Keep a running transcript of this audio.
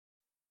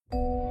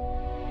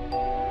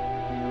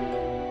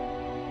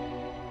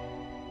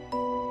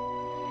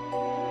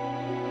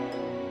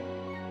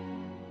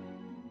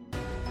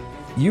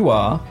You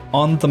are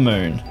on the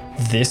moon.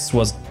 This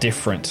was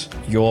different.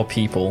 Your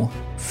people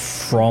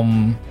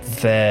from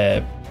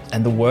there.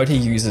 And the word he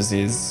uses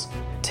is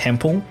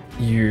temple.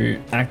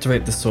 You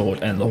activate the sword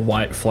and the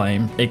white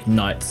flame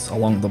ignites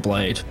along the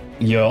blade.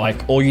 You're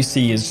like, all you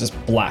see is just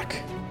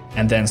black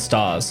and then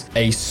stars.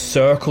 A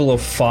circle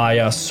of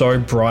fire so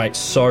bright,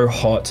 so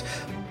hot,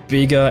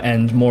 bigger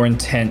and more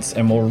intense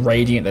and more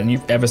radiant than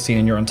you've ever seen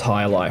in your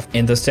entire life.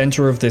 In the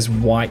center of this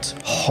white,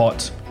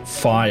 hot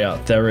fire,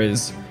 there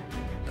is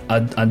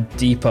a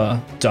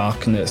deeper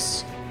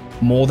darkness,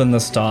 more than the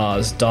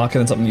stars, darker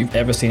than something you've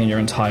ever seen in your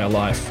entire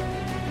life.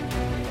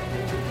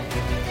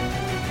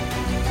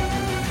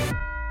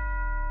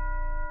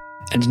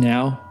 And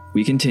now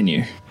we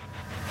continue.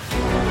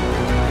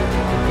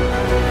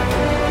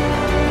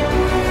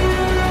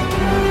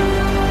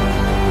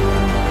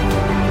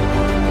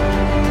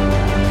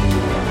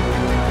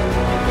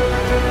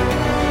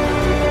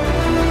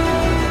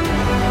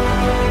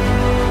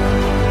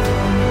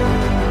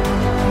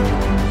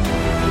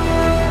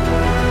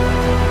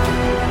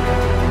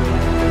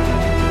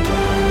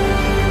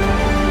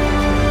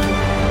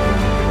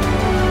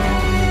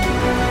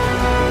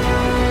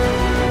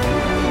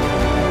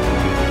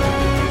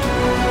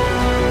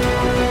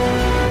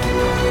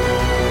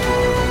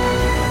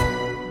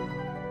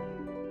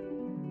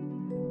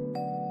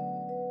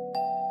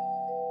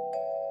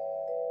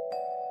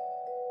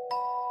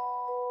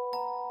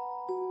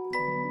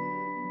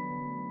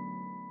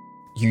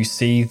 You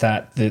see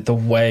that the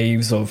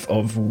waves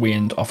of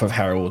wind off of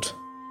Harold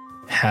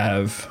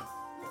have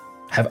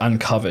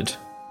uncovered.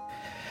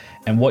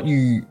 And what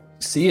you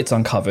see it's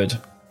uncovered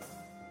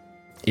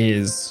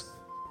is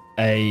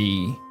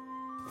a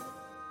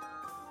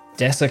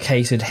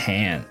desiccated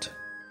hand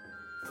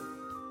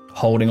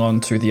holding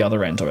on to the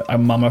other end of it, a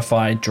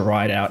mummified,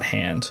 dried out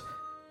hand.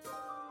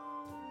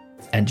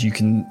 And you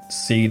can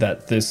see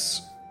that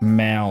this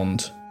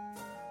mound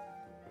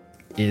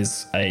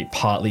is a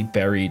partly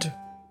buried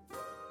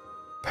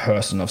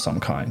person of some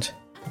kind.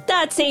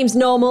 That seems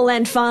normal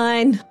and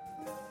fine.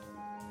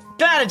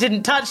 Glad I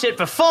didn't touch it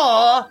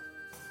before.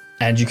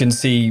 And you can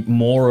see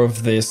more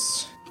of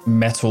this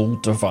metal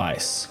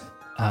device.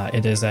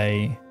 It is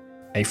a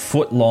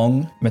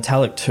foot-long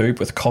metallic tube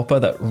with copper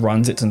that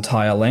runs its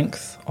entire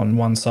length on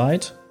one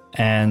side.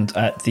 And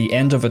at the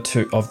end of the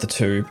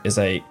tube is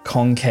a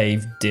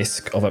concave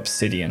disc of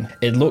obsidian.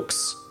 It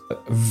looks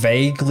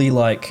vaguely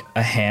like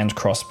a hand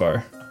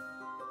crossbow.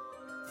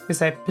 We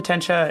say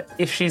Potentia,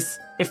 if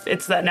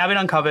it's that now been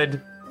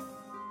uncovered,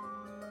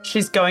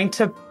 she's going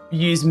to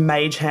use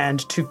Mage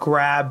Hand to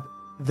grab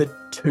the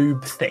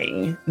tube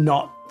thing,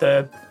 not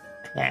the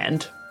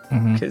hand,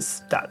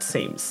 because that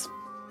seems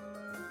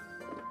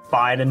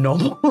fine and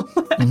normal.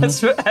 As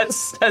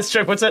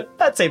Joe puts it,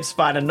 that seems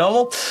fine and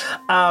normal.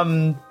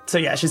 So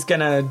yeah, she's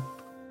gonna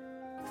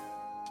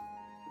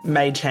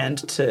Mage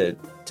Hand to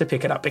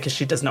pick it up because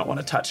she does not want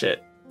to touch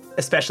it,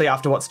 especially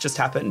after what's just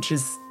happened.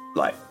 She's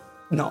like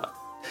not.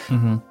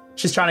 Mm-hmm.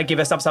 She's trying to give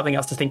herself something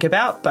else to think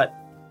about, but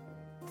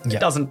it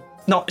doesn't.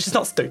 She's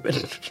not stupid.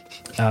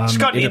 She's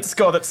got an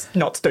score that's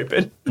not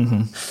stupid.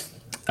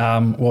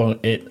 Mm-hmm. Well,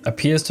 it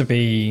appears to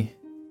be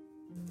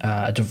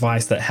a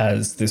device that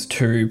has this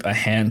tube, a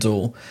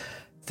handle.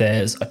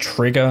 There's a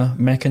trigger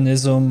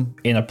mechanism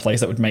in a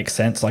place that would make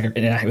sense, like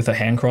with a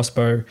hand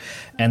crossbow,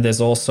 and there's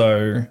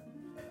also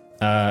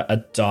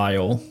a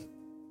dial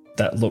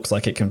that looks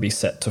like it can be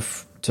set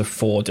to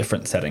 4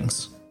 different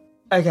settings.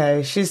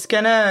 Okay, she's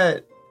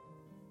gonna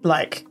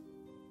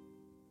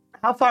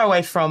how far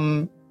away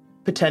from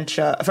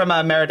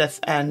Meredith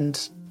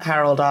and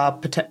Harold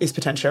is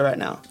Potentia right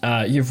now?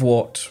 You've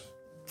walked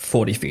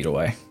 40 feet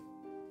away.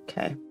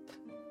 Okay.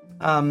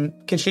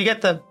 Can she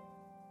get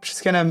she's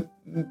gonna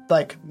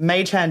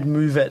Mage Hand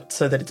move it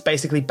so that it's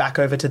basically back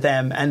over to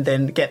them, and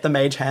then get the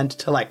Mage Hand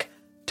to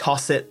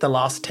toss it the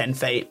last 10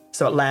 feet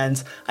so it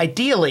lands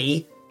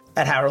ideally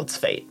at Harold's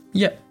feet.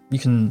 Yep, you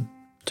can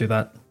do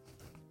that.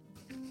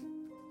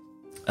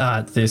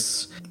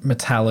 This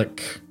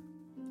metallic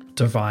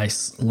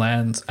device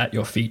lands at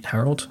your feet,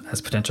 Harold,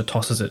 as Potentia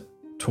tosses it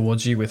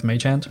towards you with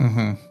Mage Hand.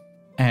 Mm-hmm.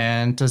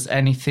 And does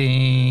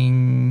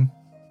anything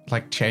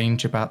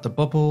change about the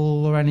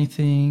bubble or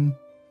anything?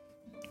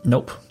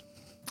 Nope.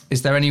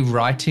 Is there any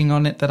writing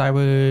on it that I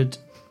would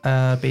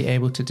be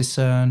able to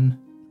discern?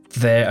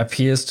 There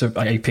appears to...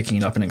 Are you picking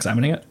it up and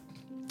examining it?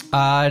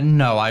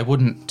 No, I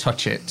wouldn't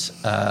touch it.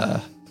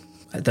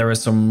 There are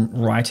some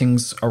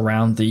writings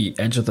around the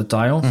edge of the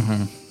dial.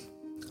 Mm-hmm.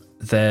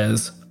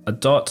 There's a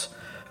dot,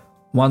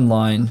 1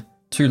 line,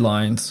 2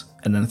 lines,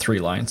 and then 3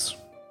 lines.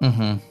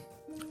 Mm-hmm.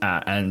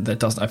 And there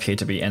doesn't appear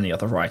to be any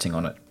other writing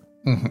on it.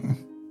 Mm-hmm.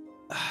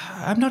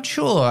 I'm not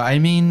sure. I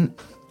mean,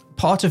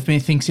 part of me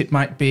thinks it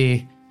might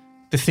be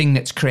the thing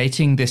that's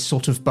creating this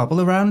sort of bubble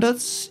around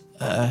us,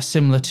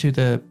 similar to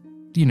the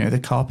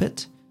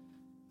carpet.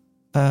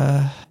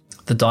 The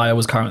dial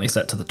was currently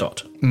set to the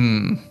dot.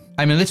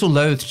 I'm a little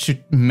loath to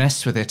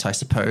mess with it, I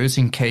suppose,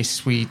 in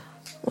case we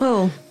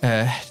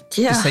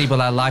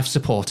disable our life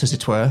support, as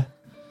it were.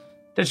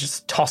 They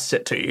just tossed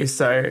it to you,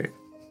 so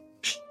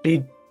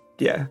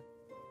yeah.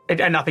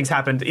 And nothing's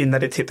happened in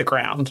that it's hit the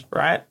ground,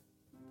 right?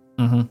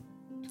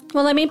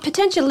 Well, I mean,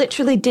 Potentia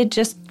literally did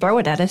just throw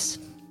it at us.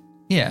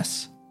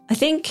 Yes. I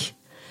think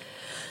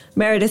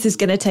Meredith is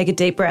going to take a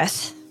deep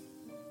breath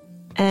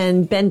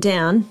and bend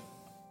down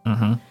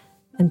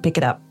and pick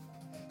it up.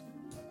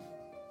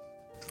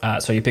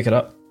 So you pick it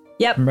up,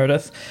 Yep.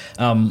 Meredith.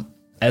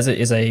 As it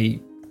is I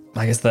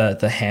guess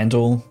the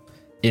handle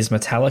is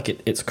metallic.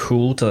 It's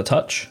cool to the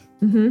touch.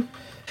 Mm-hmm.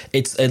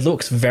 It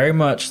looks very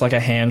much like a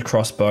hand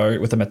crossbow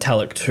with a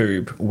metallic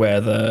tube where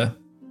the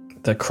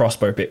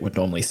crossbow bit would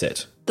normally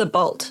sit. The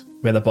bolt.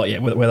 Where the bolt,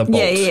 where the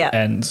bolt, Yeah.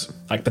 and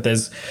like, but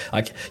there's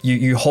like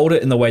you hold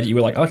it in the way that you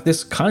were like, oh,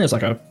 this kind of is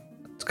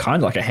it's kind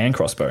of like a hand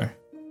crossbow.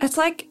 It's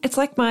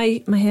like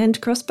my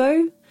hand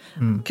crossbow.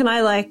 Can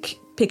I like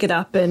pick it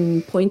up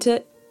and point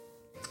it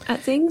at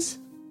things?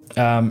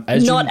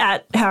 Not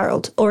at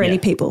Harold or any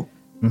people.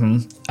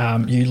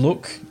 you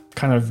look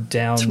kind of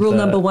down. It's rule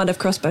number 1 of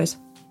crossbows.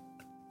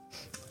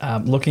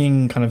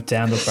 Looking kind of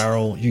down the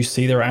barrel, you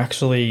see there are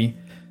actually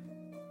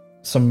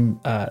some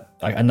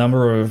like a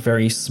number of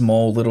very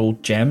small little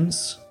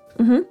gems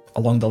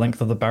along the length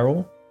of the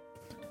barrel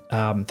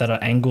that are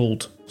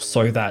angled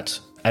so that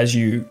as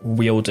you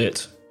wield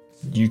it,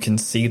 you can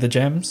see the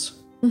gems.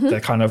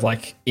 They're kind of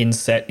like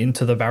inset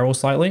into the barrel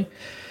slightly,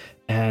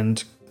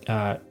 and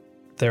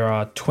there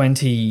are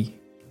 20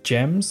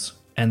 gems,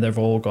 and they've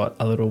all got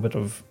a little bit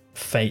of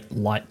fate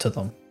light to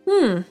them.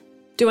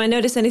 Do I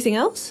notice anything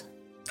else?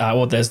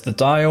 Well, there's the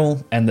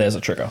dial and there's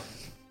a trigger.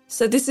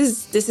 So this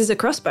is a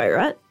crossbow,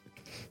 right?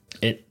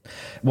 It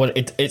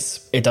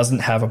doesn't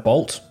have a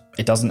bolt.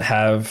 It doesn't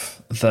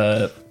have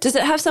the. Does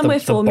it have somewhere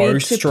the for me to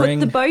bowstring.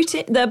 put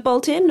the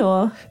bolt in,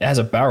 or? It has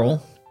a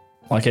barrel,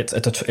 like it's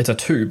a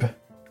tube.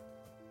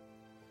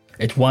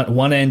 It's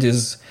one end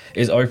is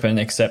open,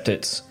 except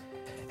it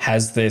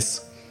has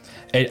this.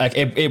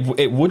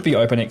 It would be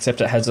open,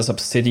 except it has this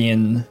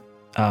obsidian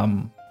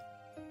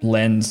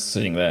lens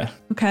sitting there.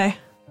 Okay.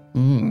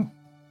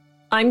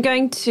 I'm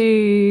going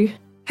to.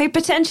 Hey,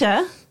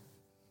 Potentia.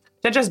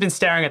 Potentia's been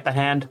staring at the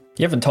hand.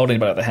 You haven't told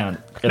anybody about the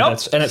hand. Nope.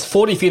 And it's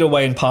 40 feet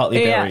away and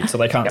partly Yeah. buried, so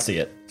they can't see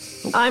it.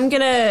 I'm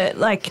gonna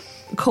like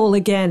call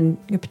again,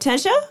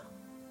 Potentia,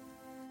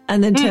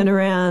 and then turn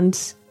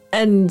around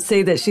and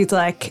see that she's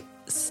like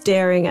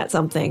staring at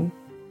something.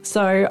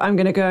 So I'm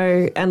gonna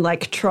go and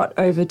like trot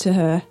over to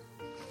her.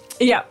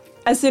 Yeah.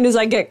 As soon as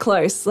I get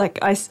close, like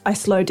I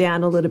slow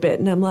down a little bit,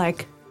 and I'm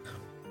like,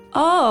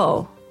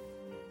 oh.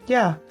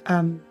 Yeah.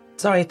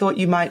 Sorry, I thought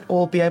you might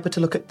all be able to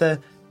look at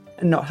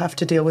and not have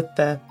to deal with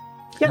the.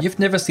 Yep. You've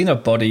never seen a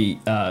body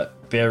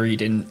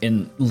buried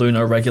in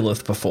lunar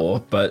regolith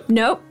before, but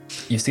Nope.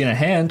 you've seen a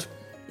hand,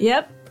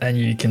 Yep. and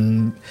you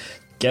can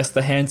guess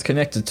the hand's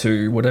connected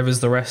to whatever's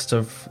the rest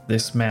of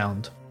this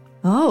mound.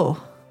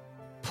 Oh.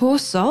 Poor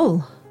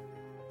soul.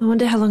 I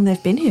wonder how long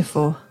they've been here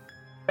for.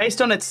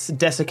 Based on its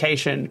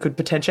desiccation, could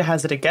Potentia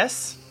hazard a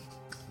guess?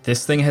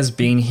 This thing has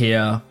been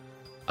here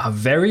a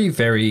very,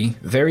 very,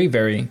 very,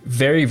 very,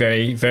 very,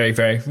 very, very,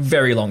 very,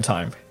 very long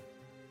time.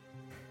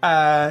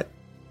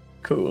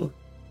 Cool.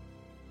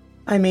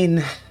 I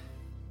mean,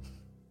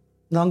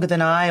 longer than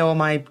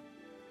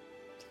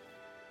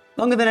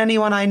longer than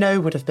anyone I know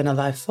would have been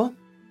alive for.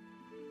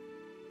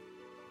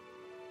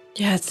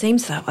 Yeah, it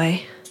seems that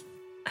way.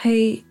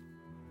 I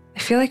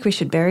feel like we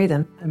should bury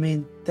them. I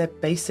mean, they're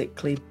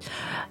basically.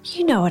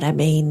 You know what I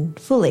mean,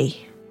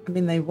 fully. I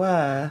mean, they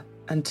were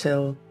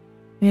until.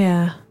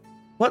 Yeah.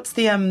 What's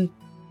the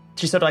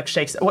She sort of like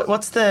shakes.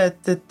 What's the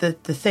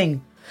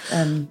thing? I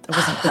wasn't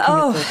looking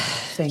at the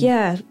thing.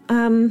 Yeah.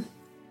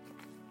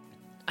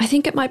 I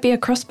think it might be a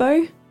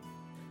crossbow.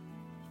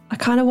 I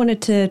kind of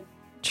wanted to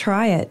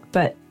try it,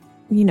 but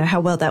you know how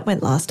well that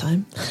went last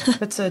time.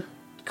 It's a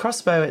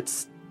crossbow. It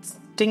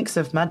stinks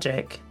of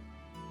magic.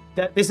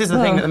 This is the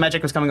thing that the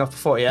magic was coming off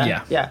before.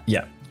 Yeah.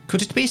 Yeah.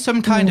 Could it be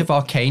some kind of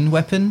arcane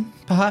weapon,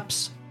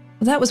 perhaps?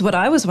 That was what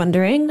I was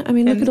wondering. I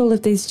mean, look at all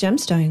of these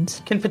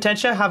gemstones. Can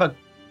Potentia have a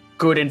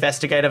good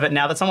investigate of it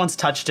now that someone's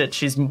touched it?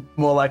 She's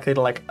more likely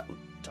to like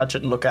touch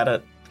it and look at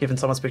it, given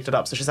someone's picked it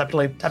up. So she's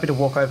happy to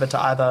walk over to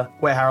either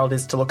where Harold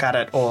is to look at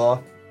it,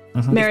 or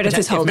Meredith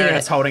is holding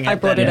Meredith's it. holding it. I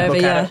brought then it over,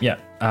 look yeah. at it.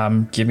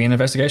 Yeah. Give me an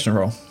investigation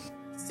roll.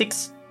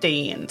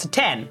 16. It's a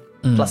 10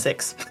 plus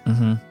 6.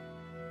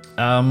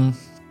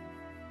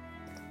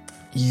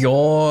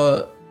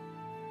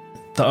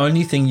 The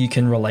only thing you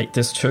can relate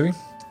this to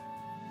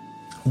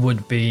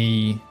would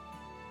be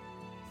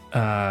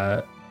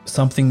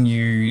something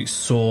you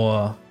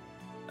saw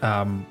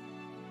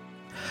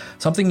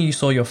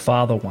your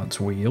father once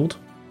wield,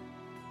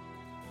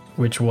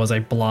 which was a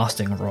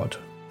blasting rod.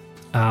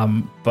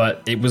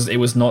 But it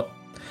was not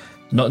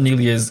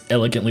nearly as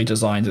elegantly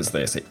designed as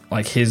this.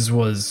 His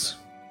was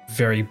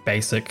very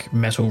basic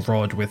metal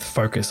rod with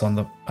focus on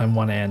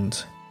one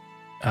end.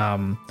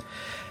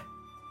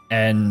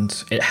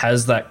 And it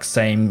has that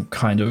same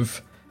kind of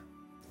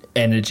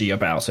energy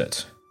about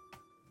it.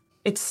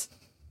 It's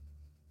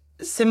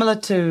similar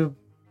to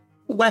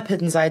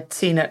weapons I'd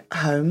seen at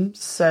home,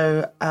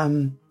 so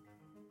I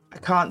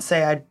can't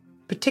say I'd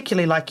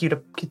particularly like you to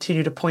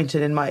continue to point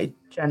it in my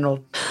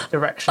general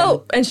direction.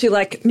 Oh, and she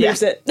like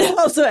moves it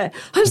elsewhere.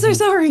 I'm so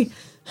sorry.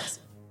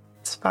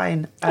 It's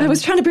fine. I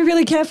was trying to be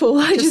really careful.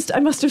 I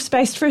must have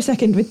spaced for a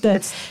second with the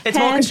It's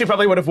more because she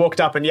probably would have walked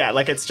up and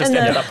it's just And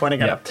ended the- up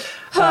pointing at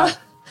her.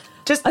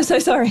 Just I'm so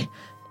sorry.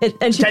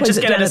 And she points just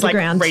it gonna down just at the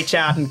ground. reach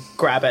out and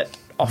grab it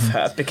off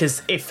her,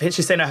 because if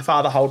she's seen her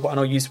father hold one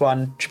or use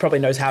one, she probably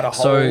knows how to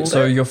hold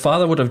So it. your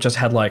father would have just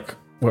had like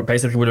what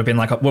basically would have been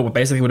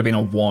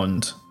a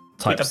wand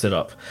type With a-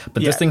 setup,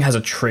 but Yeah. this thing has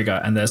a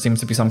trigger, and there seems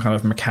to be some kind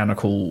of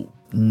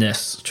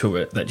mechanicalness to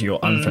it that you're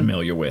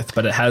unfamiliar with.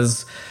 But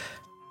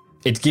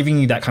it's giving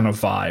you that kind of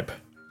vibe.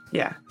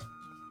 Yeah.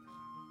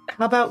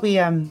 How about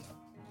we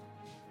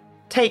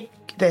take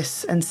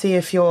this and see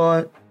if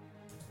you're...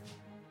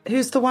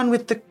 Who's the one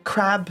with the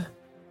crab?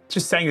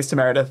 Just saying this to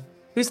Meredith.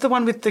 Who's the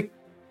one with the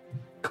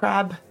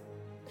crab?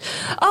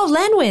 Oh,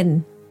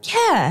 Lanwin.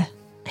 Yeah.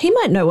 He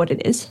might know what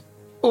it is.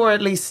 Or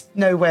at least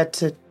know where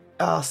to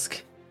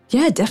ask.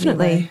 Yeah,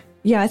 definitely. Anyway.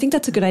 Yeah, I think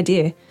that's a good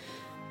idea.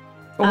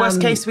 Or worst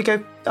case, we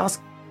go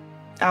ask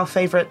our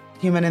favourite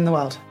human in the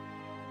world.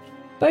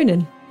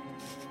 Bonin.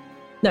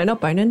 No,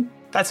 not Bonin.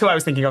 That's who I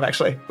was thinking of,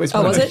 actually.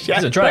 Oh, was it? Yeah.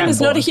 He's a dragon.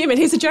 Bonin's not a human.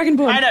 He's a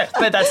dragonborn. I know,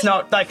 but that's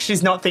not, like,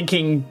 she's not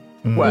thinking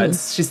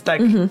words. She's like,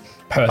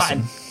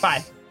 Person.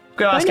 fine.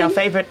 Go ask our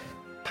favourite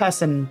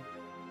person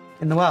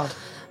in the world.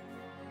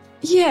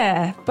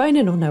 Yeah,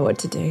 Bonin will know what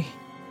to do.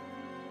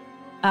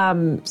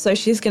 So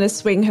she's going to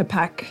swing her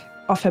pack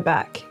off her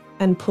back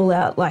and pull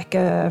out like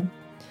a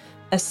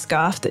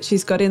scarf that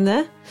she's got in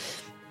there,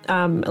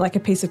 like a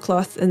piece of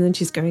cloth, and then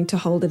she's going to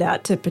hold it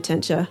out to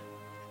Potentia.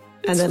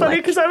 And It's funny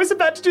because I was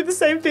about to do the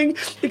same thing,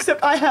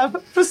 except I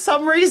have, for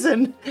some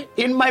reason,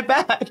 in my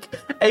bag,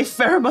 a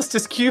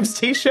Ferromustus Cubes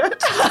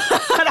t-shirt.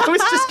 And I was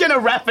just going to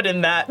wrap it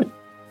in that.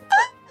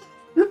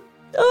 So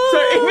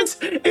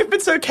if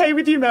it's okay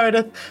with you,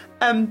 Meredith,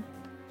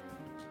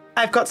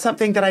 I've got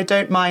something that I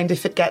don't mind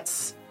if it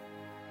gets...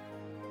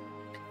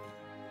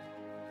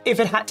 If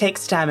it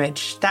takes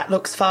damage. That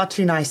looks far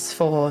too nice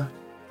for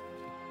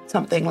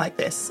something like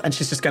this. And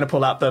she's just going to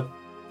pull out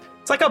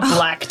it's like a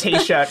black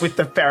t-shirt with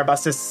the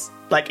Ferromustus.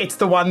 Like, it's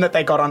the one that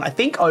they got on, I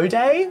think,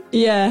 O-Day.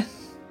 Yeah.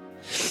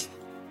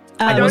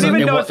 I don't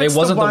even know if It it's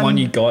wasn't the the one one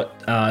you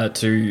got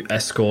to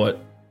escort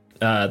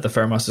the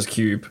Ferromustus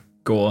Cube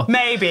Gore.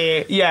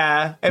 Maybe,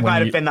 yeah. It might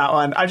have you- been that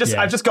one. I've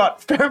Yeah. just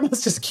got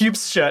Ferromustus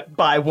Cube's shirt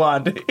by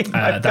one. In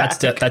my That's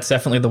bag. that's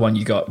definitely the one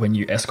you got when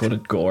you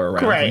escorted Gore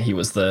around Great. when he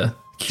was the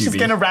She's QB.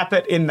 gonna wrap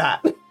it in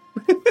that.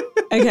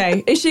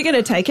 Okay. Is she going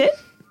to take it?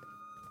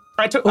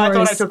 I took it off.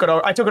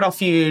 I took it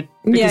off you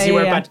because you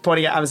were about to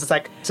pointing it. I was just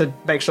like to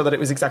make sure that it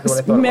was exactly what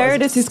I thought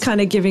Meredith is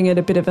kind of giving it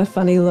a bit of a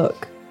funny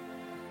look.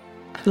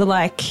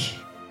 Like,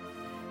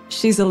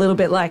 she's a little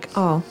bit like,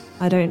 oh,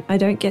 I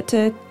don't get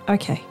to.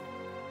 Okay. it was.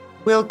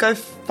 We'll go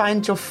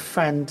find your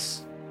friend.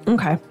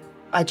 Okay.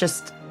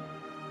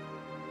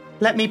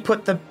 Let me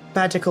put the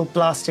magical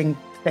blasting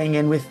thing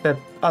in with the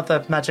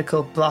other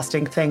magical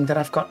blasting thing that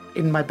I've got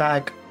in my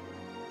bag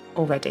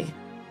already.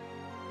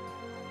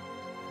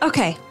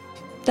 Okay.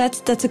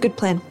 That's a good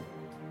plan.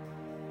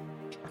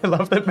 I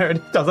love that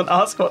Meredith doesn't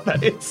ask what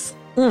that is.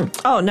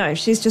 Oh no,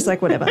 she's just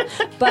like whatever.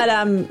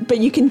 but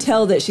you can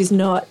tell that she's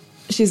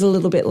a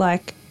little bit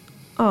like,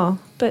 oh,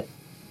 but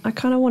I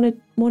kind of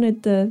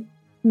wanted the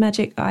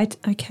magic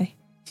okay.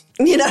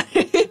 You know.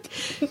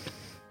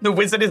 The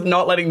wizard is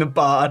not letting the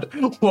bard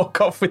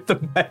walk off with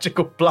the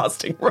magical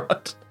blasting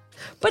rod.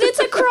 But it's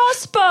a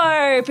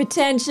crossbow,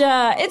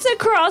 Potentia. It's a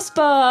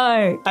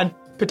crossbow. And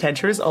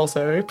Potentia is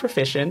also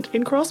proficient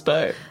in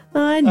crossbow.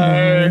 I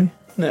know.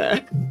 No.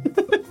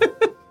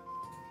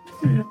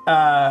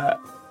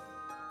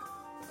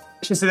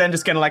 She's then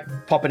just going to like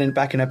pop it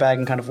back in her bag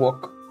and kind of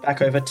walk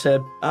back over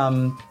to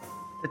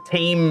the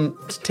team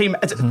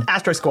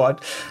Astro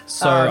Squad.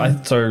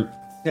 So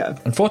Yeah.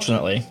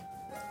 unfortunately,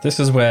 this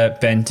is where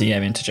Ben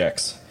DM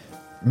interjects.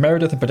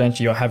 Meredith and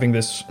Potentia, you're having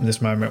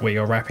this moment where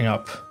you're wrapping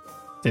up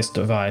this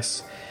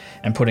device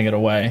and putting it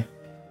away.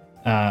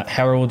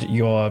 Harold,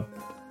 Harold,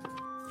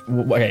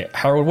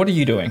 what are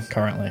you doing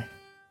currently?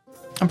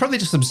 I'm probably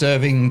just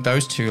observing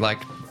those two, like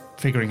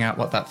figuring out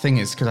what that thing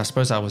is, because I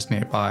suppose I was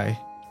nearby.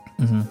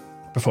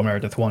 Before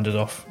Meredith wandered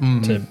off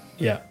to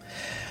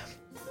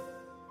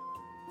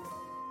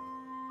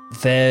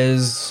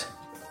there's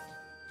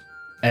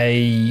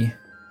a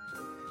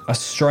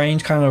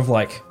strange kind of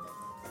like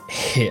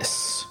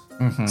hiss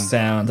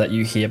sound that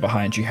you hear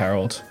behind you,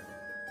 Harold,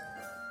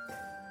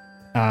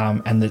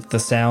 and the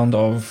sound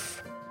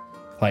of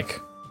like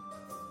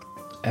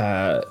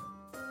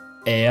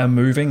air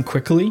moving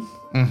quickly.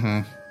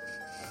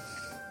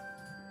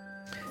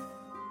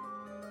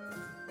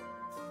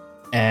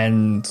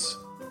 And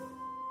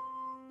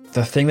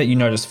the thing that you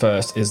notice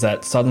first is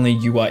that suddenly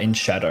you are in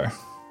shadow.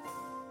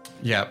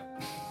 Yep.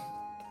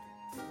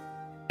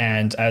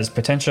 And as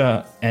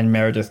Potentia and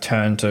Meredith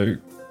turn to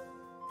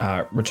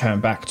return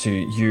back to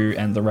you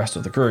and the rest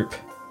of the group,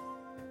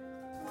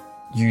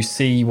 you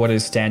see what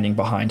is standing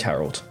behind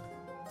Harold.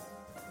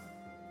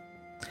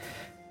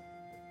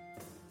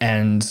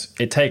 And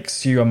it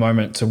takes you a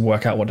moment to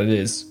work out what it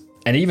is.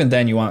 And even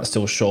then, you aren't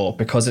still sure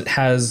because it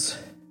has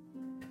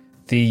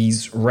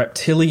these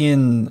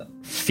reptilian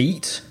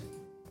feet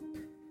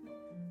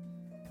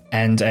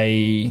and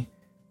a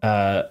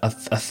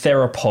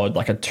theropod,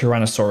 like a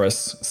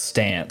Tyrannosaurus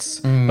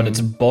stance, but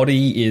its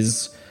body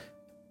is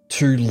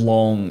too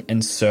long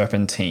and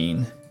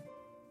serpentine.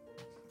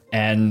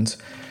 And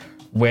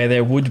where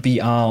there would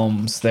be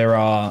arms, there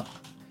are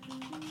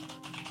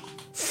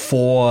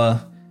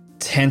 4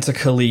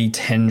 tentacly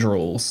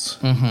tendrils.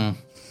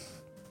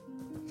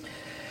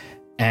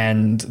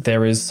 And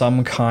there is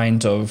some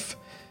kind of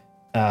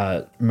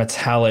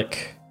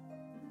metallic,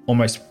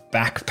 almost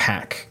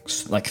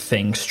backpack like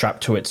thing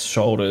strapped to its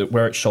shoulder,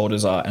 where its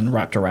shoulders are, and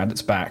wrapped around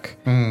its back.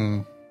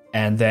 And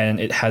then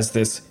it has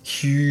this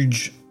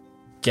huge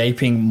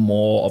gaping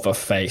maw of a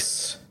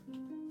face.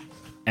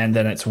 And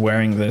then it's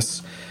wearing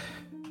this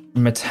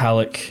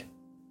metallic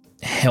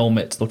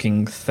helmet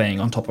looking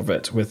thing on top of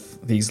it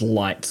with these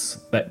lights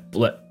that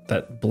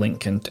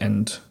blink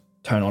and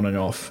turn on and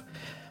off.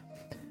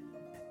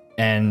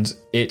 And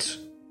it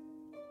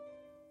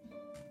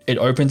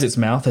opens its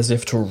mouth as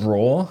if to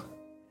roar,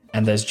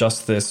 and there's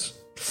just this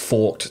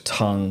forked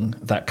tongue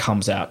that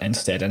comes out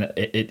instead, and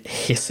it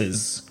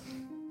hisses.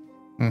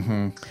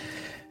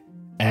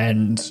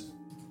 And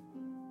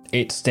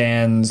it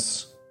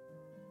stands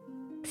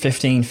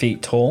 15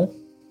 feet tall.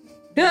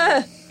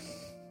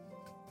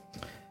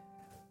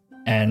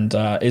 And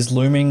is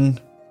looming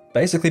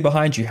basically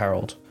behind you,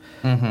 Harold.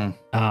 And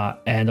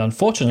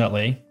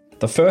unfortunately,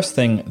 the first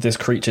thing this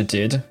creature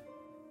did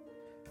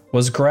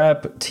was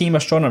grab Team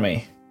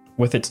Astronomy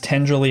with its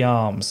tendrily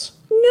arms.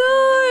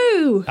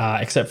 No!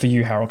 Except for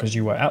you, Harold, because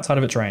you were outside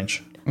of its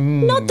range.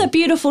 Not the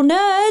beautiful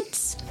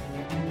nerds!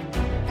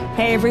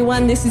 Hey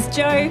everyone, this is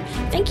Jo.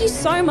 Thank you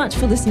so much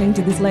for listening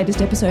to this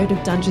latest episode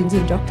of Dungeons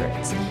and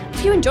Doctorates.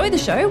 If you enjoy the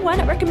show, why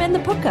not recommend the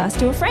podcast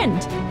to a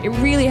friend? It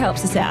really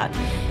helps us out.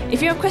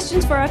 If you have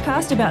questions for our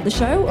cast about the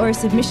show or a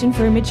submission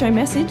for a mid-show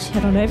message,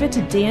 head on over to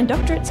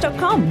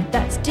dndoctorates.com.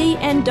 That's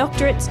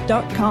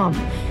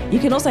dndoctorates.com. You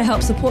can also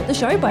help support the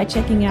show by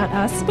checking out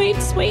our sweet,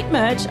 sweet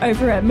merch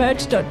over at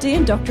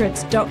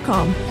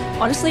merch.dndoctorates.com.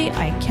 Honestly,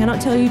 I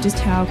cannot tell you just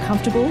how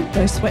comfortable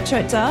those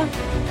sweatshirts are.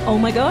 Oh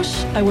my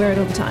gosh, I wear it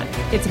all the time.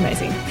 It's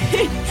amazing.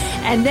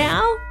 And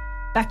now,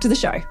 back to the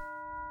show.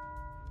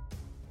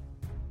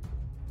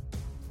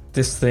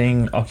 This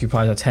thing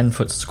occupies a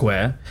 10-foot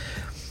square.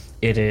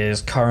 It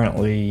is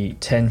currently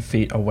 10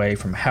 feet away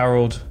from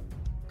Harold.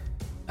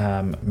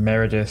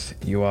 Meredith,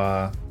 you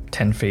are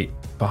 10 feet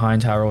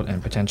behind Harold,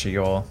 and potentially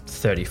you're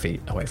 30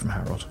 feet away from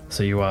Harold.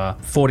 So you are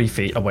 40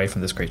 feet away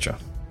from this creature.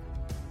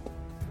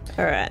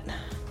 All right.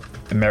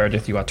 And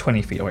Meredith, you are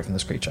 20 feet away from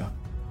this creature.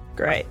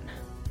 Great.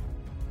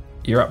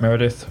 You're up,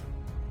 Meredith.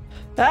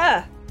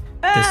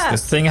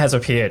 This thing has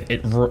appeared.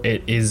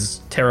 It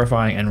is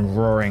terrifying and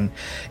roaring.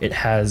 It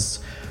has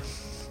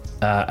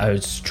a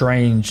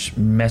strange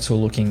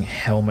metal-looking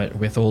helmet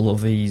with all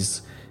of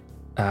these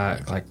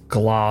like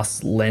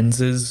glass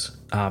lenses.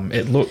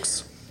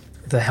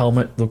 The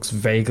helmet looks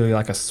vaguely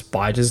like a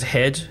spider's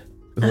head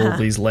with all of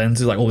these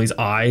lenses, like all these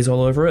eyes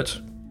all over it.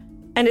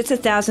 And it's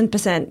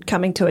 1,000%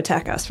 coming to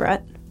attack us,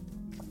 right?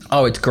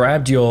 Oh, it's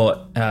grabbed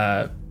your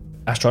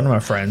astronomer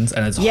friends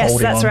and it's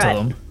holding on to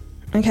them.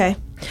 Okay.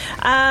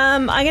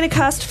 I'm going to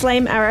cast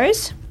flame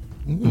arrows.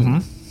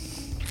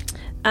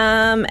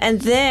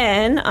 And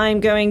then I'm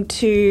going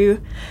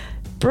to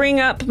bring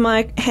up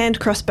my hand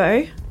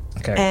crossbow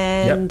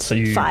and So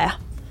you fire.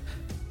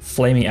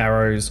 Flaming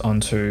arrows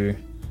onto...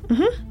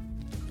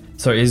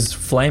 So is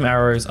flame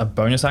arrows a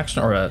bonus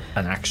action or an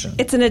action?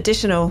 It's an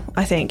additional,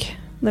 I think.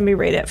 Let me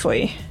read it for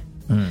you.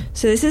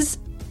 So this is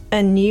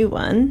a new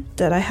one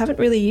that I haven't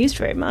really used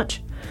very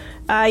much.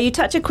 You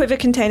touch a quiver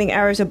containing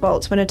arrows or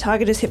bolts. When a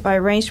target is hit by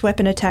a ranged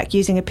weapon attack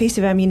using a piece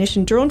of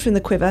ammunition drawn from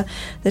the quiver,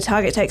 the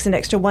target takes an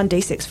extra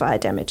 1d6 fire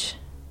damage.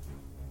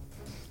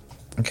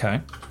 Okay.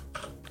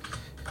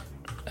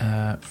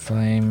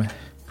 Flame...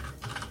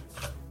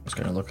 I was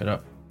going to look it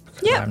up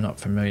because I'm not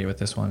familiar with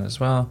this one as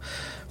well.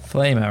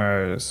 Flame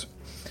arrows.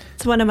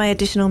 It's one of my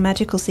additional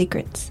magical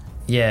secrets.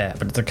 Yeah,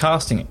 but the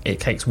casting,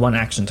 it takes one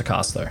action to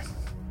cast though.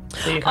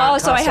 So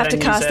I have to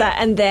cast that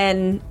and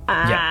then...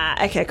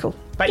 Okay, cool.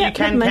 But you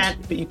can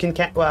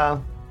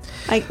well...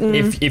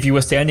 If you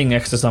were standing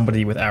next to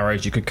somebody with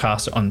arrows, you could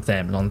cast it on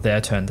them, and on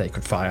their turn they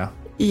could fire.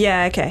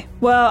 Yeah, okay.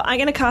 Well, I'm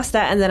going to cast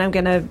that and then I'm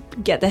going to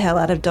get the hell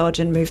out of dodge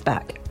and move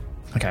back.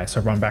 Okay,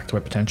 so run back to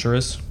where Potentia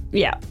is.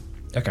 Yeah.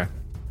 Okay.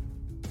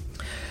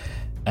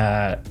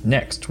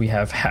 Next, we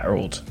have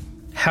Harold.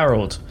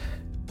 Harold,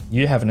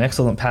 you have an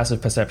excellent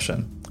passive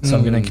perception, so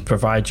I'm going to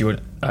provide you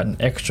an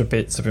extra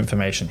bits of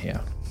information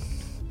here.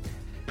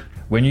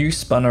 When you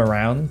spun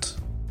around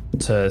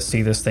to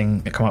see this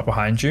thing come up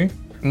behind you,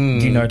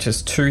 you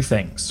notice two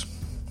things.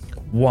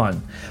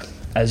 One,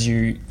 as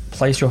you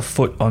place your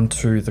foot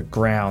onto the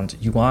ground,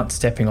 you aren't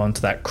stepping onto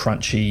that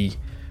crunchy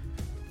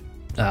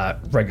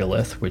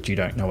regolith, which you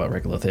don't know what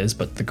regolith is,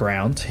 but the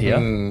ground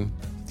here.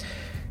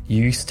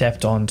 You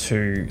stepped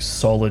onto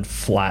solid,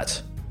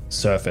 flat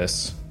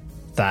surface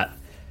that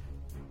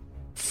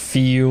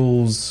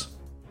feels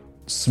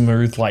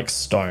smooth like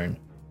stone.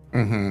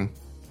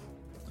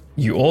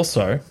 You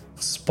also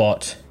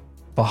spot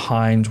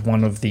behind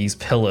one of these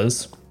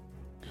pillars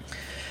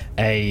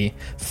a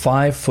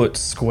 5-foot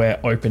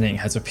square opening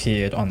has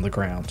appeared on the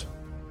ground,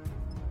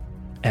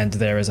 and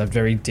there is a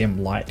very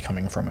dim light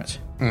coming from it.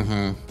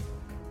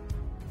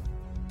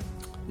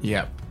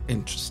 Yep,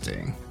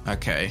 interesting.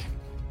 Okay.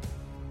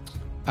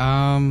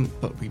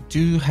 But we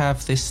do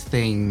have this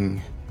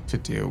thing to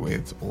deal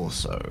with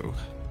also.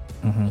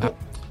 I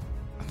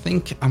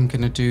think I'm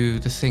going to do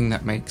the thing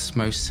that makes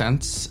most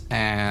sense,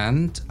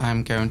 and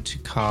I'm going to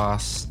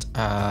cast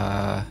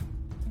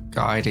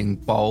Guiding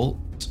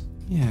Bolt.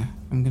 Yeah,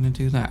 I'm going to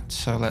do that.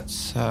 So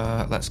let's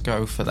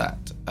go for that.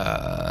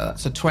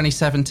 That's a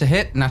 27 to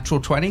hit, natural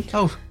 20.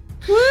 Oh,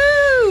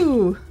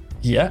 Woo!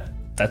 Yeah,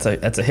 that's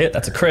a hit.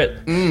 That's a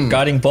crit.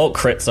 Guiding bolt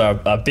crits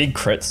are big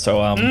crits,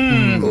 so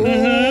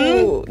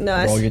Ooh,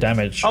 nice. roll your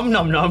damage. Om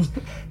nom nom.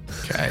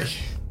 okay.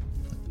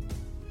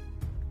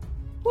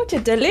 What a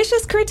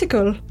delicious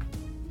critical.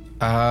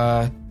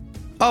 Oh,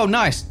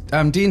 nice.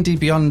 D&D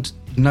Beyond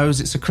knows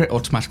it's a crit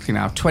automatically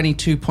now.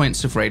 22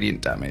 points of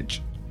radiant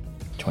damage.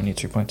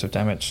 22 points of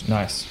damage.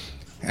 Nice.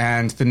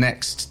 And the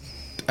next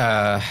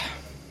Next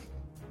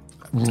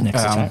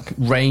attack.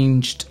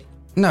 ranged.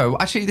 No,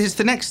 actually, there's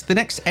the next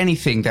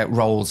anything that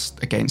rolls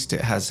against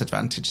it has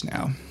advantage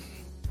now.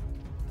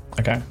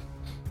 Okay.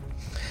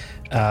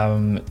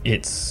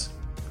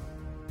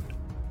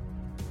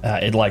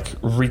 It like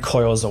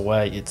recoils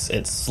away. It's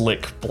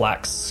slick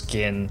black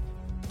skin,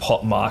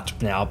 pot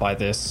marked now by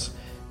this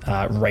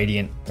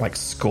radiant like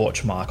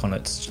scorch mark on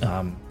its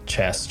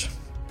chest.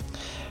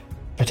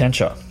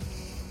 Potentia.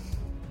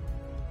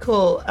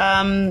 Cool.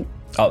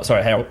 Oh,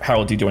 sorry,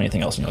 Harold. Do you do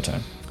anything else in your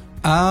turn?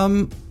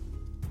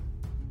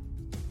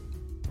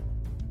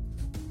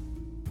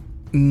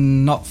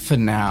 Not for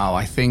now.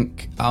 I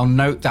think I'll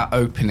note that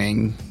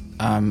opening,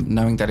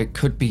 knowing that it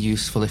could be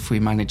useful if we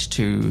manage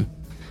to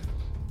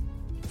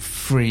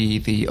free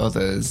the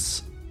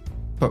others.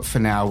 But for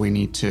now, we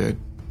need to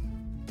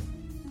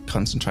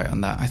concentrate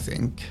on that, I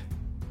think.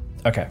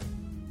 Okay.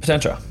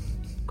 Potentia.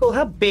 Cool.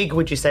 How big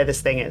would you say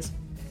this thing is?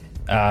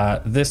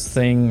 This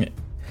thing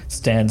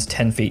stands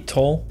 10 feet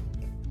tall.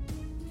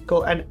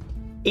 Cool. And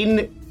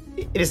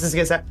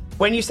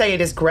when you say it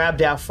has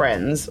grabbed our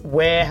friends,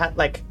 where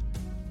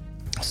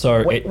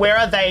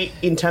are they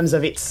in terms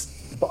of its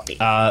body?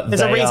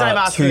 There's a reason I'm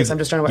asking this. I'm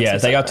just trying to work Yeah,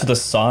 this they out. are to the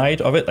side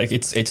of it. Like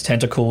its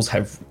tentacles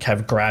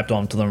have grabbed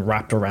onto them,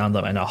 wrapped around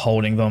them, and are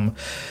holding them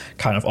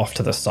kind of off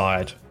to the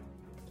side.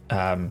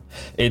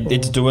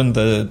 It's doing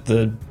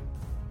the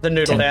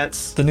noodle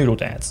dance. The noodle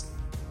dance.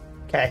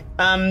 Okay.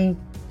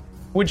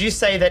 Would you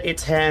say that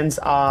its hands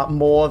are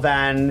more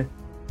than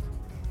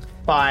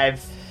 5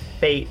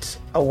 feet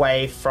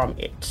away from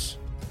it?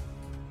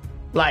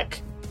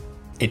 Like,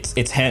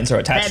 its hands are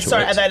attached to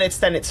sorry, it. and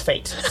then its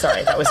feet.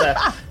 Sorry, that was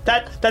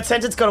that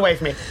sentence got away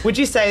from me. Would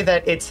you say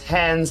that its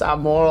hands are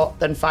more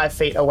than 5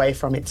 feet away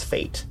from its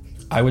feet?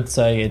 I would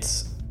say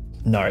its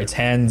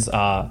hands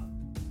are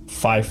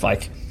 5.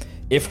 Like,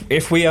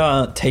 if we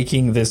are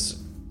taking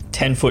this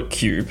 10-foot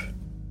cube,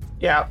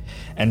 Yeah.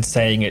 and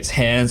saying its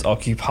hands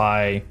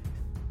occupy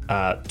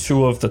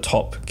 2 of the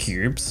top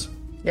cubes,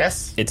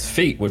 Yes. its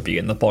feet would be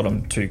in the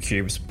bottom 2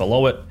 cubes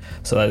below it,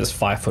 so that is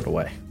 5 foot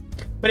away.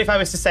 But if I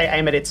was to say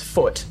aim at its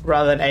foot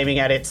rather than aiming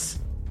at its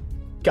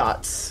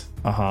guts,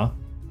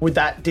 would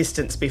that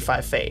distance be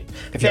 5 feet?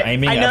 If you're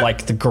aiming at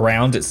like the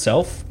ground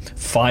itself,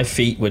 5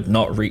 feet would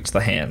not reach the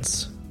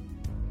hands.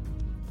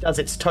 Does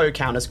its toe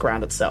count as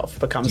ground itself?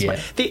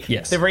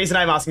 Yes. The reason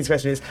I'm asking this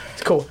question is,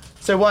 it's cool.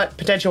 So what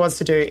Potentia wants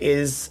to do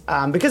is,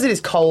 because it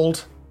is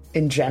cold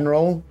in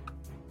general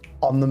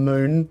on the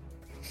moon,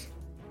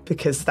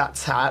 because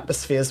that's how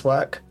atmospheres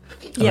work.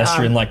 Unless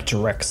you're in like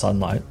direct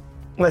sunlight.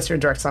 Unless you're in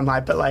direct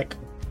sunlight, but like,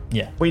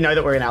 Yeah. we know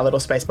that we're in our little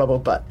space bubble,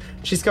 but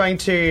she's going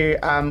to she's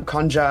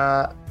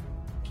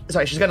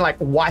going to like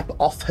wipe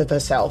off of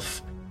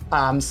herself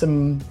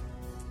some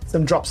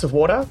drops of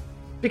water,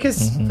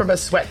 because from a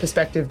sweat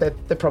perspective,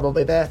 they're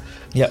probably there.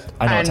 Yep,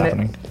 I know what's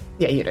happening.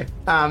 Yeah, you do.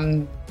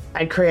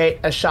 And create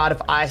a shard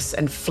of ice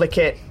and flick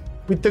it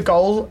with the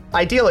goal.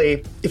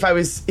 Ideally, if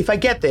I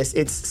get this,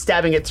 it's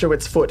stabbing it through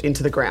its foot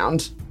into the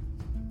ground.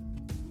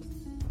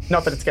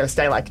 Not that it's going to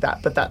stay like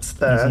that, but that's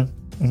the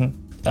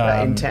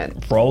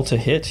intent. Roll to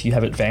hit. You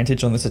have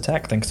advantage on this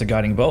attack thanks to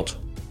Guiding Bolt.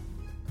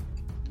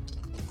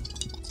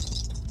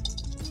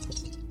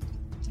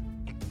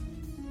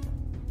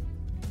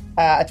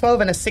 A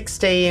 12 and a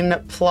 16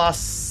 plus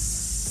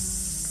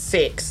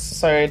 6,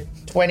 so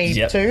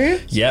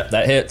 22. Yep,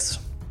 that hits.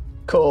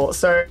 Cool.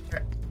 So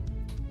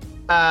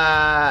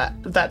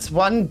that's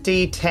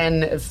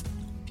 1d10 of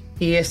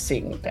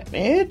piercing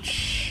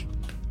damage.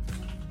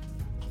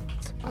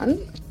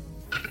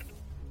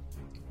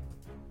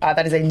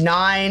 That is a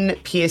 9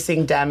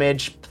 piercing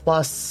damage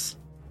plus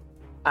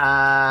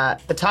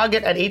the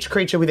target and each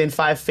creature within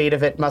 5 feet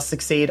of it must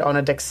succeed on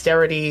a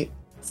dexterity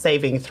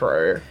saving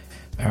throw.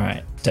 All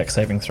right, dex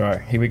saving throw.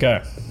 Here we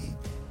go.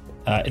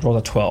 It rolled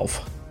a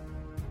 12.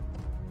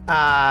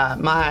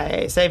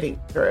 My saving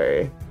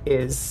throw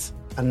is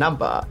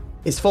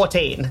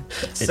 14.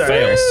 So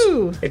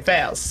fails. it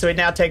fails. So it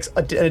now takes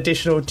an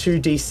additional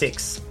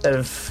 2d6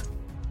 of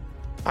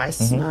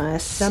ice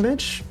Nice.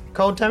 damage,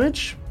 cold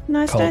damage.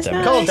 Nice, Cold nice,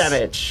 damage.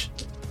 nice.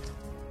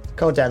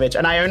 Cold damage.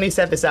 And I only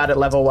set this out at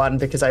level 1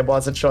 because I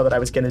wasn't sure that I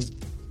was going to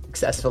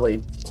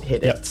successfully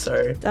hit Yep. it.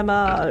 So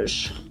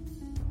Damage.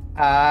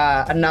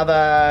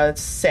 another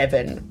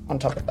 7 on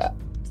top of that.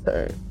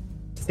 So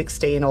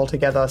 16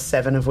 altogether,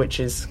 7 of which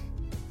is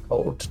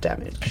cold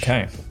damage.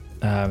 Okay.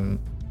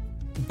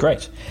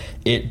 Great.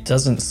 It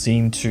doesn't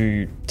seem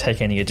to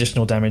take any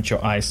additional damage.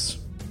 Your ice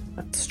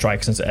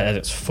strikes at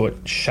its foot,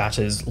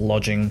 shatters,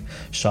 lodging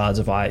shards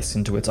of ice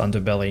into its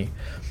underbelly.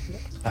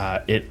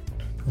 It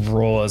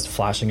roars,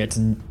 flashing its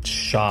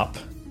sharp,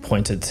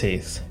 pointed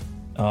teeth.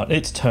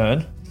 Its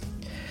turn.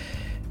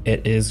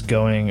 It is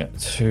going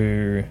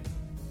to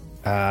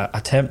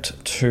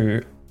attempt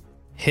to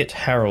hit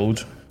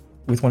Harold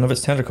with one of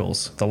its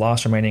tentacles, the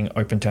last remaining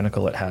open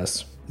tentacle it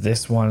has.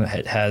 This one,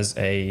 it has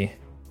a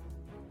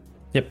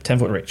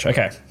 10-foot reach.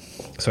 Okay.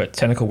 So its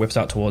tentacle whips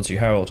out towards you,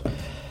 Harold.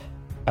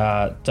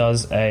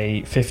 Does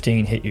a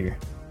 15 hit you?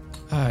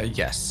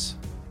 Yes.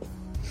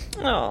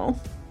 Oh.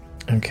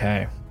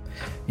 Okay.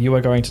 You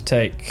are going to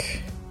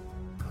take...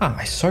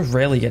 I so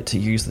rarely get to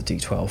use the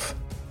D12.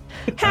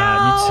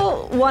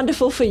 How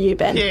wonderful for you,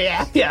 Ben.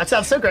 Yeah, it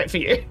sounds so great for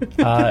you.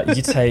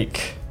 You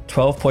take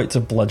 12 points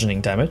of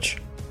bludgeoning damage.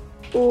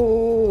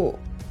 Ooh.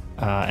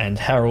 And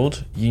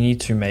Harold, you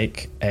need to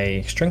make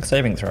a strength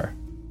saving throw.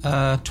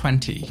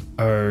 20.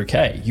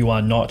 Okay, you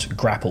are not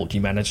grappled.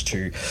 You managed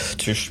to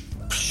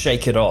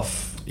shake it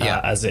off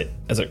as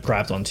it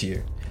grabbed onto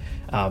you.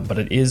 But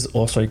it is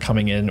also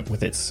coming in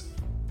with its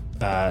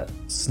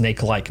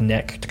snake-like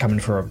neck to come in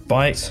for a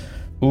bite.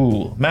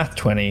 Ooh, math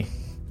 20.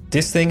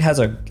 This thing has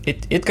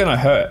it's gonna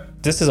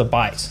hurt. This is a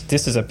bite.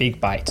 This is a big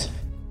bite.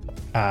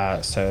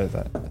 So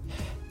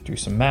do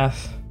some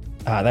math.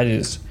 That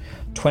is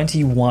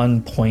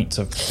 21 points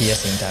of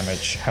piercing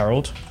damage,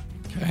 Harold.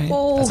 Okay.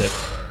 As it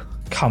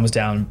comes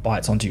down,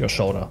 bites onto your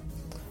shoulder.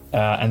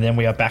 And then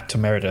we are back to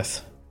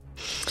Meredith.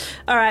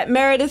 All right,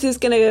 Meredith is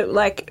going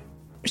to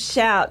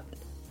shout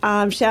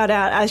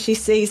out as she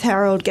sees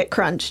Harold get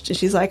crunched, and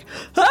she's like,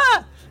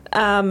 "Ah!"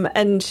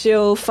 And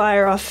she'll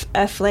fire off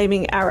a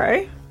flaming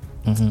arrow.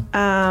 Roll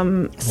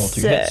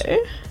to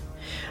hit.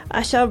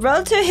 I shall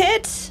roll to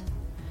hit.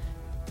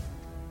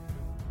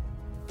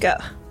 Go.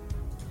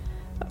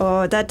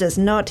 Oh, that does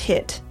not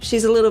hit.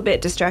 She's a little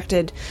bit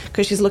distracted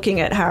because she's looking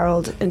at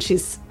Harold and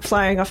she's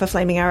firing off a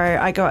flaming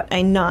arrow. I got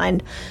a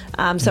 9,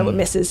 so it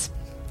misses.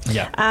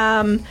 Yeah.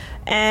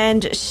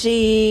 And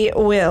she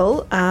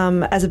will,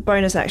 as a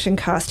bonus action,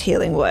 cast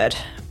Healing Word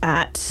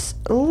at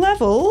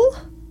level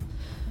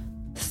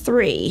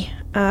 3.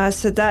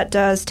 So that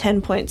does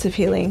 10 points of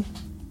healing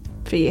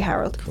for you,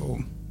 Harold.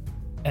 Cool.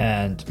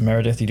 And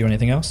Meredith, you do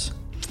anything else?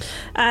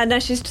 No,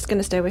 she's just going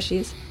to stay where she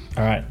is.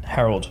 All right,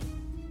 Harold.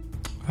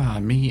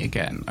 Me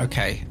again.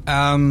 Okay.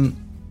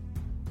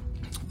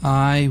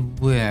 I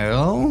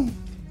will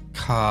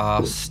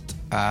cast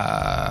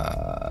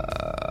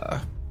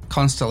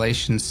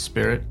Constellation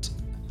Spirit.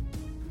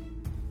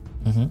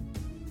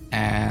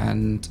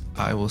 And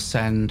I will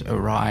send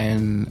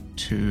Orion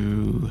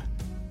to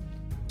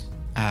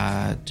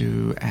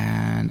do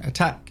an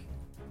attack.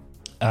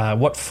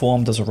 What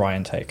form does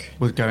Orion take?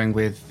 We're going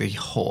with the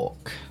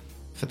hawk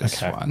for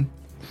this Okay. one.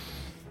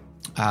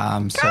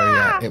 So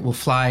yeah, it will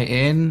fly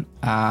in,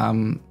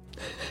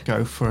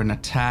 go for an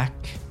attack.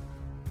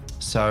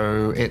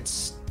 So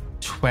it's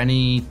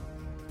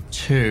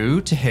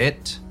 22 to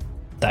hit.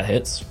 That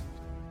hits.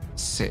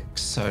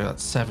 6. So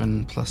that's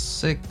 7 plus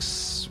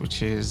 6,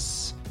 which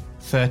is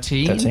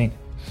 13. 13.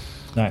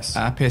 Nice.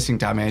 Piercing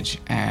damage,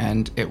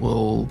 and it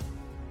will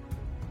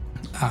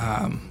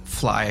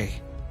fly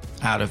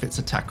out of its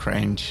attack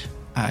range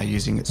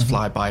using its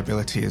flyby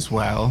ability as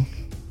well.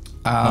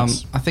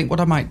 Nice. I think what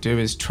I might do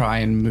is try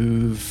and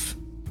move.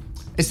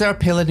 Is there a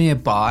pillar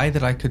nearby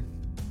that I could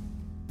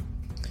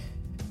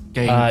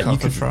gain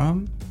cover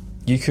from?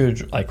 You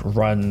could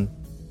run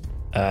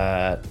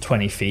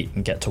 20 feet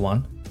and get to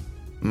one.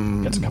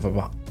 Get to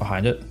cover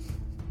behind it.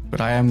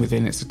 But I am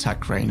within its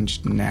attack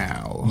range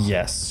now.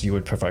 Yes, you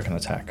would provoke an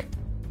attack.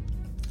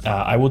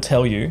 I will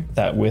tell you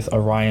that with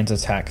Orion's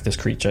attack, this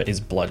creature is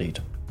bloodied.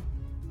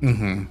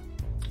 Yeah,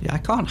 I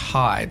can't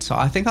hide, so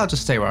I think I'll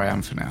just stay where I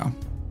am for now.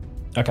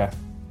 Okay.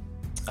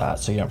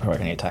 So you don't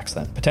provoke any attacks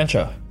then.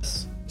 Potentia.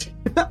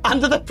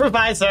 Under the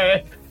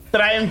proviso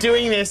that I am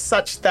doing this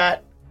such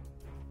that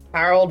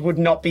Harold would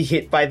not be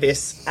hit by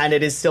this, and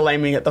it is still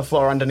aiming at the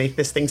floor underneath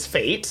this thing's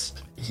feet.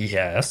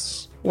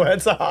 Yes.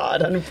 Words are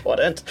hard and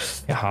important.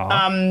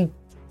 Yeah.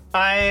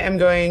 I am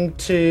going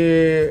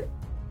to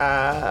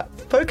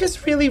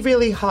focus really,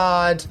 really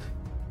hard.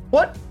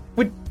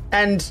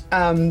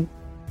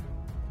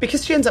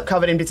 Because she ends up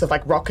covered in bits of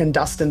rock and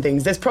dust and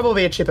things, there's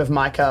probably a chip of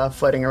mica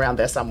floating around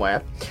there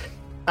somewhere.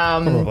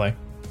 Probably.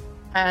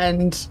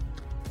 And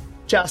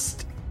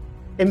just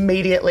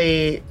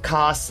immediately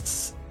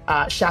casts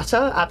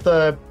Shatter at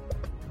the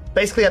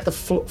basically at the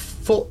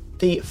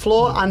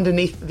floor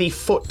underneath the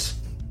foot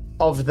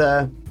of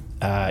the...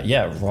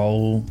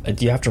 roll.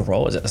 Do you have to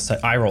roll? Is it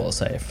I roll a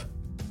save.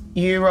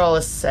 You roll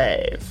a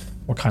save.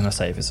 What kind of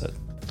save is it?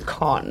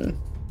 Con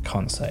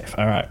save.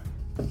 All right.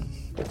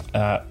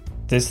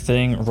 This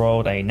thing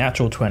rolled a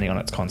natural 20 on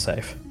its con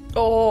save.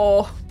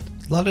 Oh.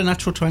 A lot of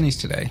natural 20s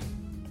today.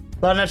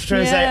 A lot of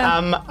natural 20s today.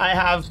 Yeah. I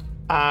have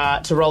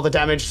to roll the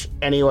damage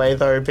anyway,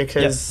 though,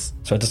 because...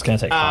 So it's just going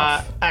to take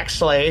half.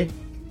 Actually,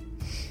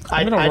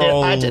 I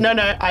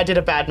did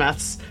a bad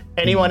maths.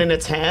 Anyone in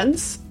its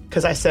hands,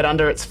 because I said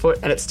under its foot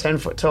and it's 10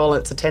 foot tall,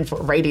 and it's a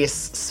 10-foot radius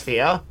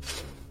sphere,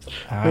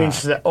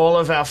 means that all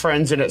of our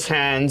friends in its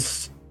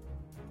hands...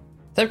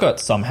 They've got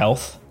some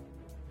health.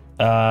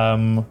 They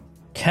are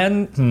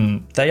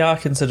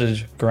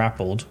considered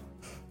grappled.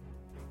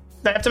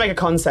 They have to make a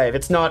con save.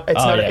 It's not. It's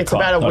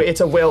con.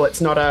 It's a will.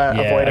 It's not a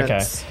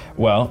avoidance. Okay.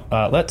 Well,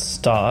 let's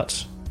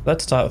start.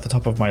 Let's start with the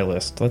top of my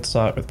list. Let's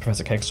start with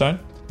Professor Cakestone.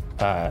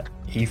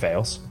 He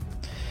fails.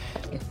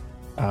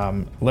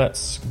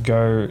 Let's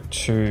go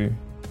to.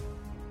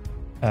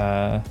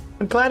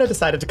 I'm glad I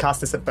decided to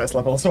cast this at first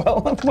level as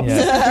well.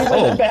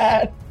 Yeah.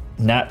 Bad.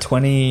 Nat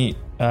 20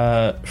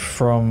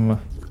 from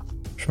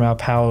our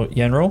pal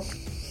Yenril.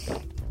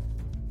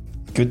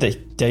 Good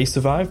that they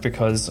survived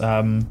because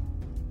I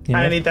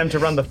need them to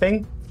run the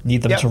thing.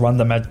 Need them to run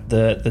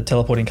the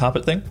teleporting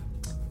carpet thing.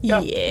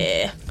 Yep.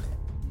 Yeah.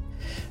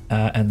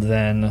 And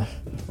then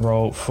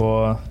roll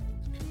for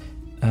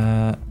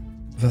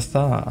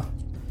Vathar.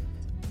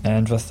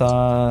 And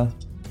Vathar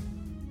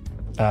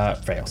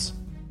fails.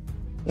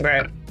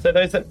 Great. So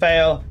those that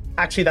fail,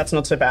 actually that's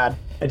not so bad.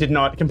 I did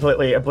not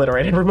completely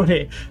obliterate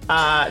everybody.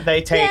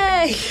 They take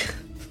Yay.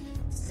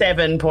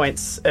 7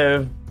 points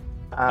of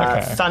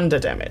thunder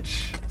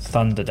damage.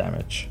 Thunder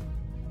damage.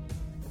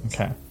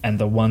 Okay. And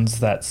the ones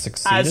that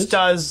succeeded? As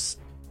does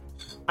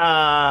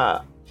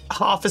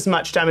half as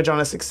much damage on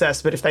a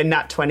success, but if they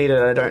nat 20'd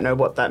it, I don't know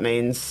what that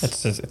means.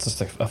 It's just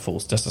just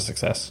a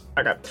success.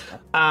 Okay.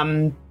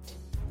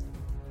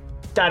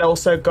 That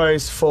also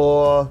goes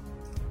for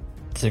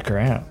The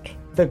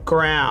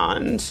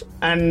ground.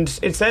 And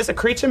it says a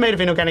creature made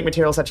of inorganic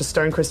material such as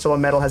stone, crystal, or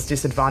metal has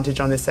disadvantage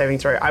on this saving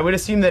throw. I would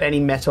assume that any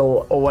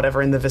metal or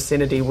whatever in the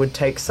vicinity would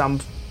take some...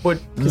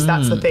 Because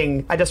that's the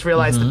thing. I just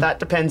realized that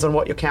depends on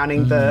what you're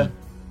counting the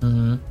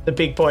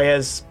big boy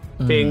as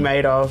being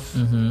made of.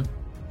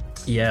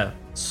 Yeah.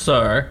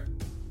 So,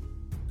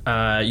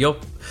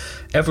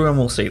 everyone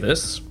will see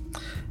this.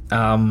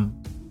 The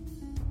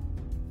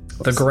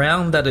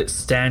ground that it's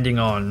standing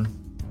on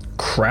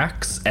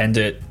cracks, and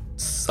it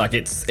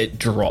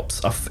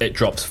drops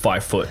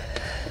 5 foot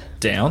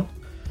down.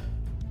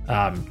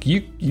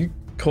 You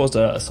caused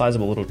a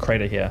sizable little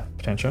crater here,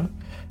 potential,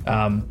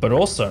 but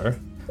also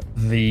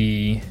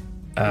the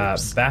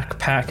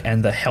backpack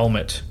and the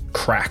helmet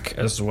crack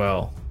as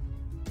well.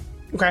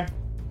 Okay.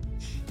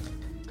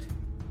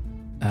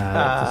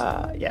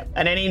 Yeah,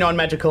 and any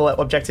non-magical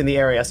objects in the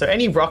area. So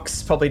any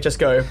rocks probably just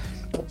go.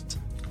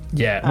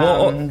 Yeah.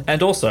 Well,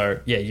 and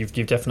also, you've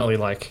definitely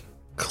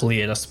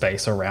cleared a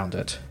space around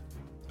it.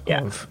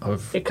 Yeah.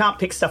 It can't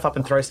pick stuff up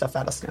and throw stuff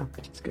at us now,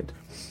 which is good.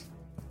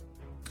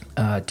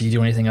 Do you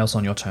do anything else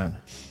on your turn?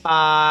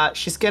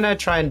 She's gonna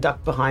try and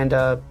duck behind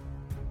a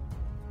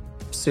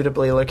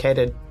suitably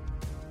located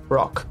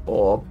rock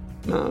or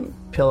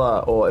pillar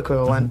or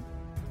equivalent.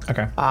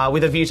 Okay.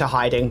 With a view to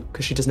hiding,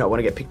 because she does not want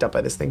to get picked up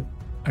by this thing.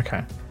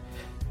 Okay.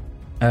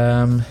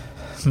 But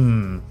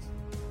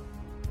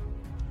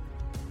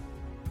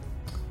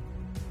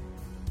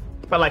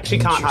she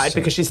can't hide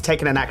because she's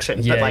taken an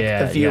action.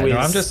 The view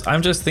is. No,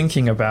 I'm just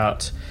thinking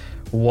about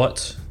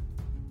what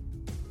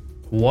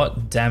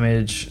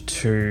damage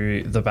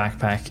to the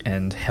backpack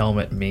and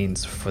helmet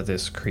means for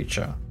this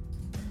creature.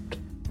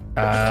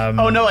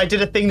 Oh no! I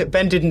did a thing that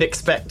Ben didn't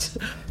expect.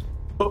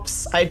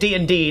 Oops! I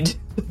D&D'd.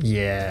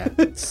 Yeah.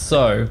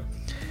 So,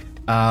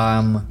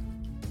 how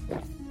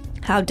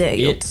dare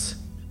you? It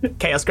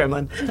Chaos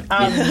Gremlin.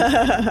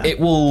 It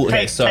will.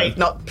 Okay, Kate,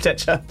 not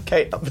Potential.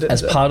 Kate, not Potential.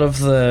 As part of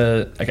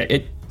the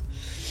it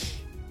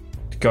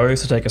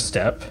goes to take a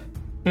step,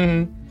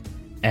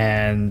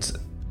 and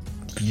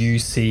you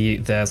see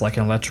there's an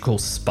electrical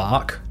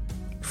spark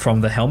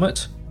from the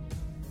helmet,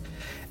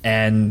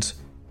 and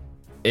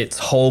its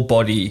whole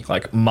body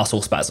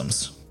muscle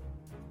spasms.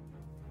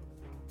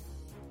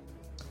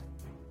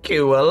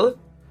 Cool.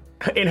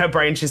 In her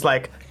brain, she's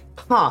like,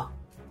 huh,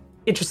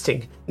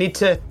 interesting. Need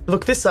to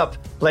look this up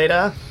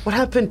later. What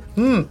happened?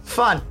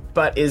 Fun.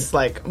 But is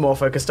more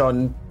focused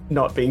on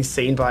not being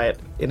seen by it,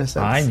 in a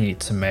sense. I need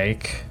to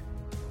make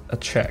a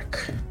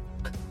check.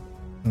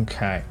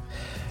 Okay.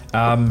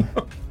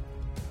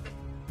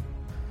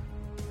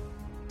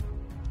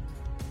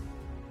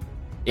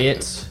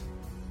 It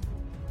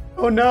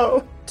Oh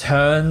no.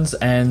 turns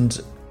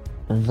and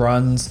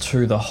runs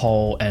to the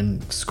hole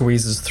and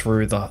squeezes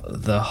through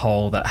the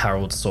hole that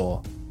Harold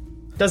saw.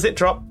 Does it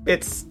drop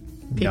its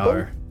people?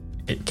 No,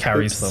 it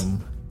carries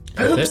them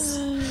with it.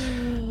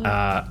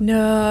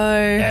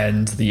 No.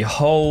 And the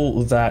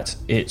hole that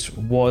it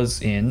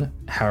was in,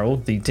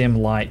 Harold, the dim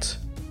light,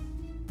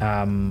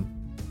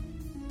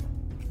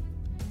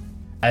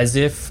 as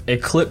if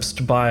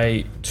eclipsed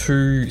by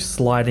two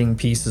sliding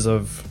pieces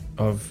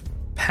of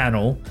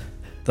panel,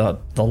 the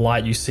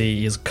light you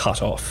see is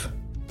cut off.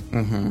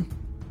 Mm-hmm.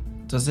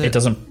 It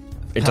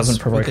doesn't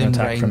provoke an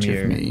attack from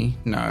you. Of me?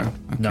 No.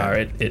 Okay. No,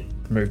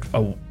 it moved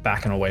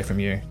back and away from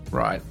you.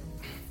 Right.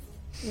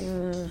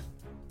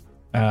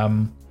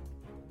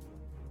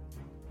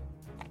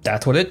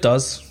 That's what it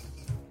does.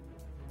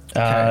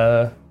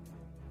 Okay.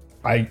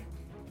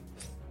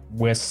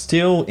 We're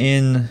still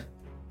in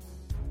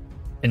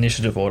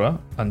initiative order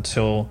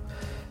until,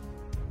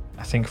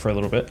 I think, for a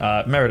little bit.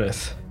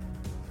 Meredith.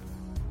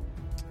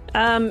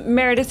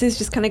 Meredith is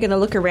just kind of going to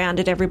look around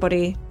at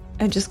everybody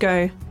and just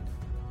go,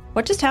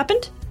 what just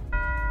happened?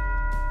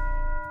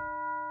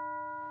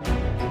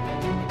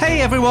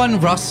 Hey everyone,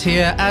 Ross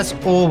here. As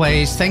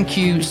always, thank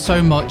you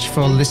so much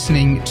for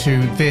listening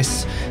to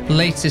this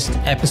latest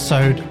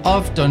episode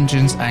of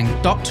Dungeons and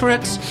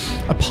Doctorates.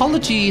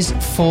 Apologies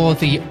for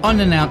the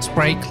unannounced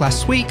break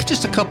last week.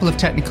 Just a couple of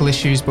technical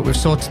issues, but we've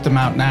sorted them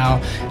out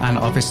now. And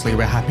obviously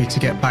we're happy to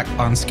get back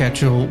on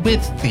schedule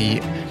with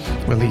the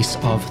release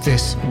of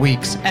this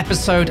week's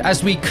episode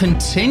as we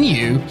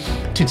continue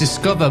to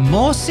discover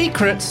more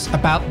secrets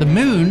about the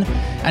moon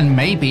and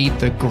maybe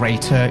the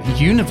greater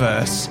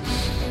universe.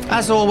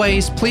 As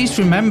always, please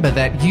remember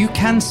that you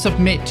can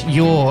submit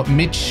your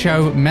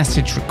mid-show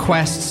message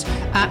requests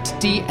at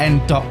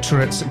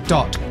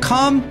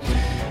dndoctorates.com.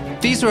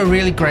 These are a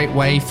really great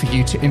way for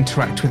you to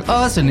interact with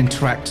us and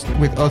interact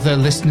with other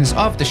listeners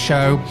of the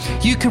show.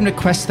 You can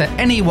request that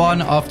any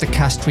one of the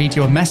cast read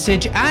your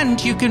message, and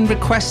you can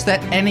request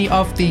that any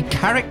of the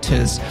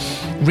characters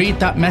read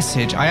that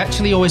message. I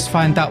actually always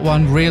find that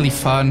one really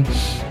fun,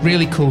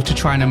 really cool to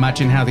try and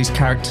imagine how these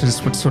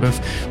characters would sort of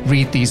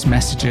read these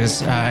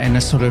messages in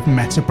a sort of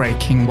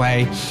meta-breaking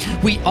way.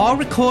 We are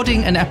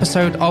recording an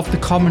episode of The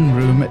Common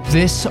Room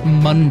this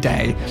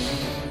Monday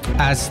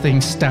as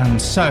things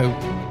stand. So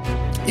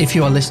if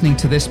you are listening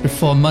to this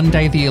before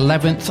Monday, the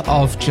 11th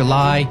of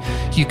July,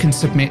 you can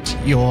submit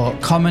your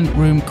Common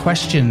Room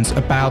questions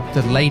about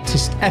the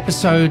latest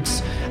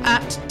episodes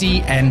at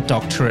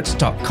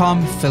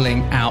dndoctorates.com,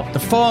 filling out the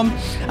form.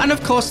 And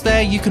of course,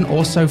 there you can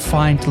also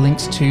find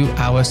links to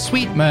our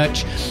sweet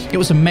merch. It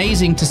was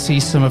amazing to see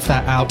some of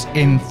that out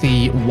in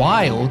the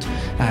wild.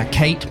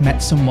 Kate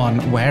met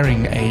someone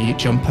wearing a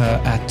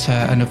jumper at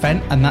an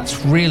event, and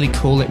that's really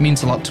cool. It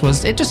means a lot to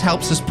us. It just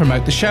helps us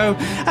promote the show,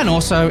 and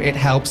also it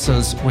helps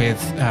us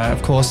with,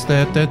 of course,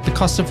 the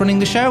cost of running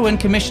the show and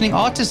commissioning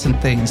artists and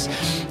things.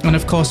 And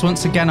of course,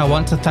 once again, I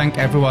want to thank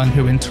everyone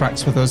who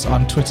interacts with us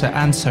on Twitter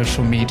and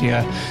social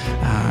media,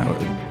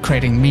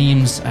 creating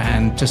memes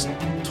and just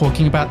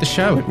talking about the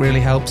show. It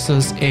really helps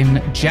us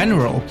in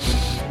general.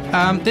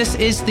 This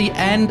is the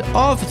end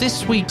of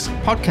this week's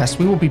podcast.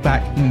 We will be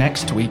back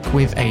next week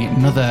with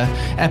another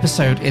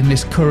episode in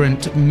this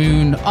current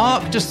moon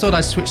arc. Just thought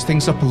I'd switch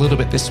things up a little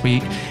bit this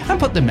week and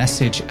put the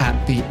message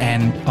at the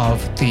end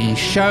of the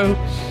show.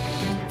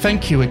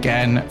 Thank you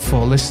again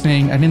for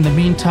listening. And in the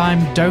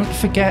meantime, don't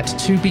forget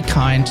to be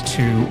kind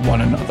to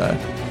one another.